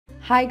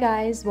Hi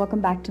guys, welcome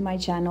back to my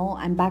channel.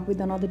 I'm back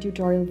with another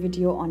tutorial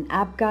video on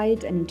app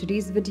guide, and in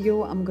today's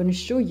video I'm going to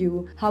show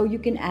you how you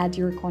can add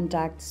your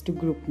contacts to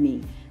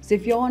GroupMe. So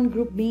if you're on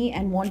GroupMe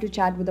and want to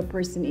chat with a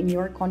person in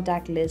your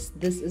contact list,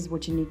 this is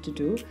what you need to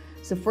do.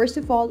 So first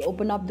of all,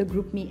 open up the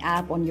GroupMe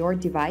app on your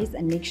device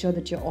and make sure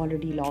that you're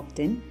already logged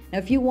in. Now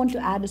if you want to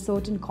add a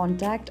certain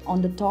contact,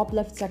 on the top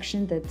left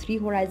section there are 3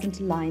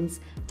 horizontal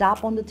lines.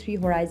 Tap on the 3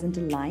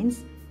 horizontal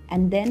lines,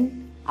 and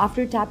then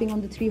after tapping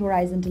on the 3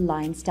 horizontal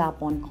lines,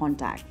 tap on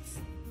contacts.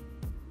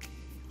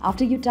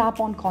 After you tap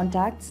on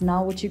contacts,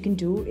 now what you can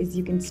do is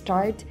you can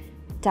start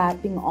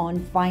tapping on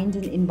find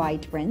and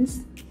invite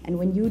friends. And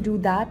when you do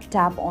that,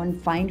 tap on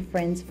find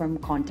friends from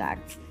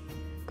contacts.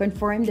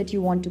 Confirm that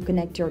you want to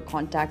connect your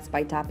contacts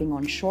by tapping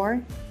on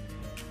sure.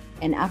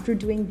 And after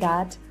doing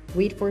that,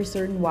 wait for a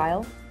certain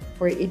while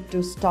for it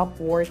to stop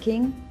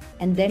working.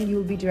 And then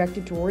you'll be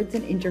directed towards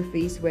an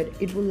interface where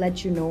it will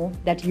let you know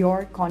that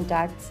your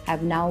contacts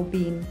have now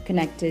been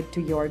connected to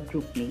your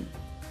GroupMe.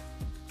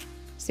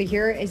 So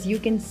here, as you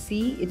can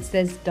see, it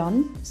says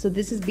done. So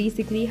this is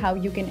basically how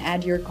you can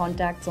add your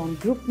contacts on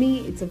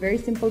GroupMe. It's a very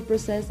simple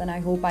process and I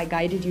hope I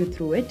guided you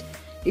through it.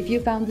 If you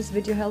found this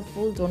video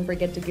helpful, don't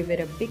forget to give it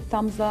a big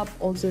thumbs up.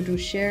 Also do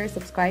share,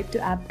 subscribe to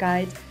App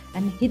Guide,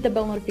 and hit the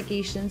bell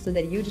notification so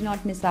that you do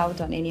not miss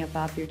out on any of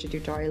our future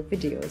tutorial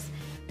videos.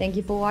 Thank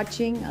you for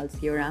watching. I'll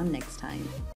see you around next time.